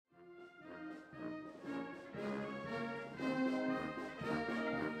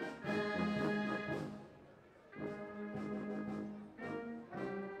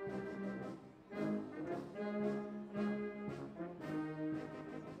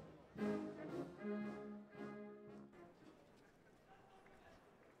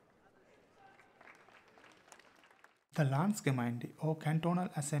The Landsgemeinde or Cantonal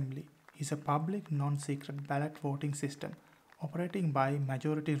Assembly is a public non-secret ballot voting system operating by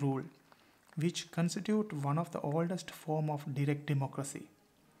majority rule, which constitute one of the oldest form of direct democracy.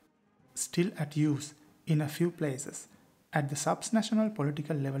 Still at use in a few places at the subnational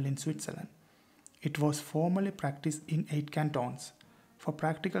political level in Switzerland. It was formally practiced in 8 cantons. For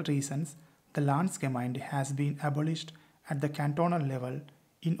practical reasons, the Landsgemeinde has been abolished at the cantonal level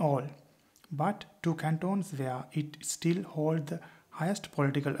in all, but 2 cantons where it still holds the highest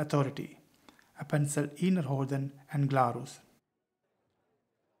political authority, Appenzell Innerrhoden and Glarus.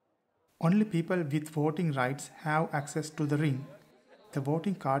 Only people with voting rights have access to the ring. The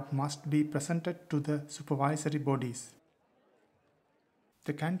voting card must be presented to the supervisory bodies.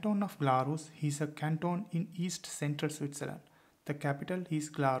 The canton of Glarus is a canton in east central Switzerland. The capital is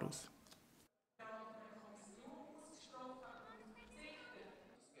Glarus.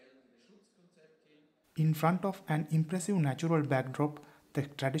 In front of an impressive natural backdrop, the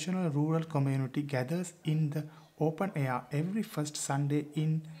traditional rural community gathers in the open air every first Sunday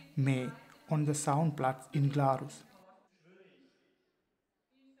in May on the Soundplatz in Glarus.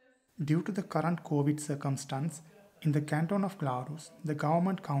 Due to the current COVID circumstance, in the canton of Glarus, the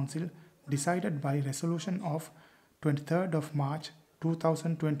Government Council decided by resolution of 23rd of March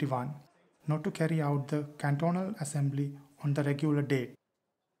 2021 not to carry out the cantonal assembly on the regular date.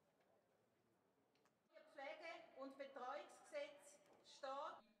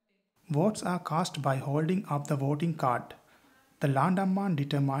 Votes are cast by holding up the voting card. The Landamman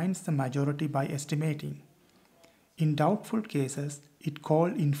determines the majority by estimating. In doubtful cases, it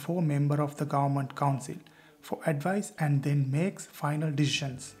calls in 4 members of the Government Council for advice and then makes final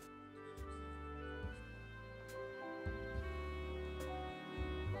decisions.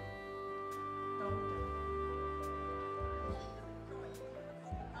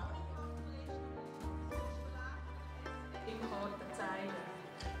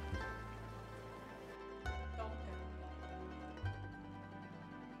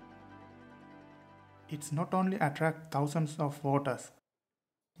 It's not only attract thousands of voters,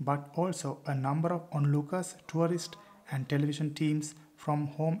 but also a number of onlookers, tourists and television teams from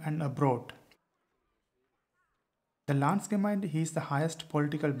home and abroad. The Landsgemeinde is the highest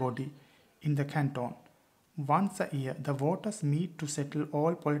political body in the canton. Once a year, the voters meet to settle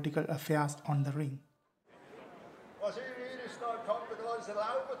all political affairs on the ring.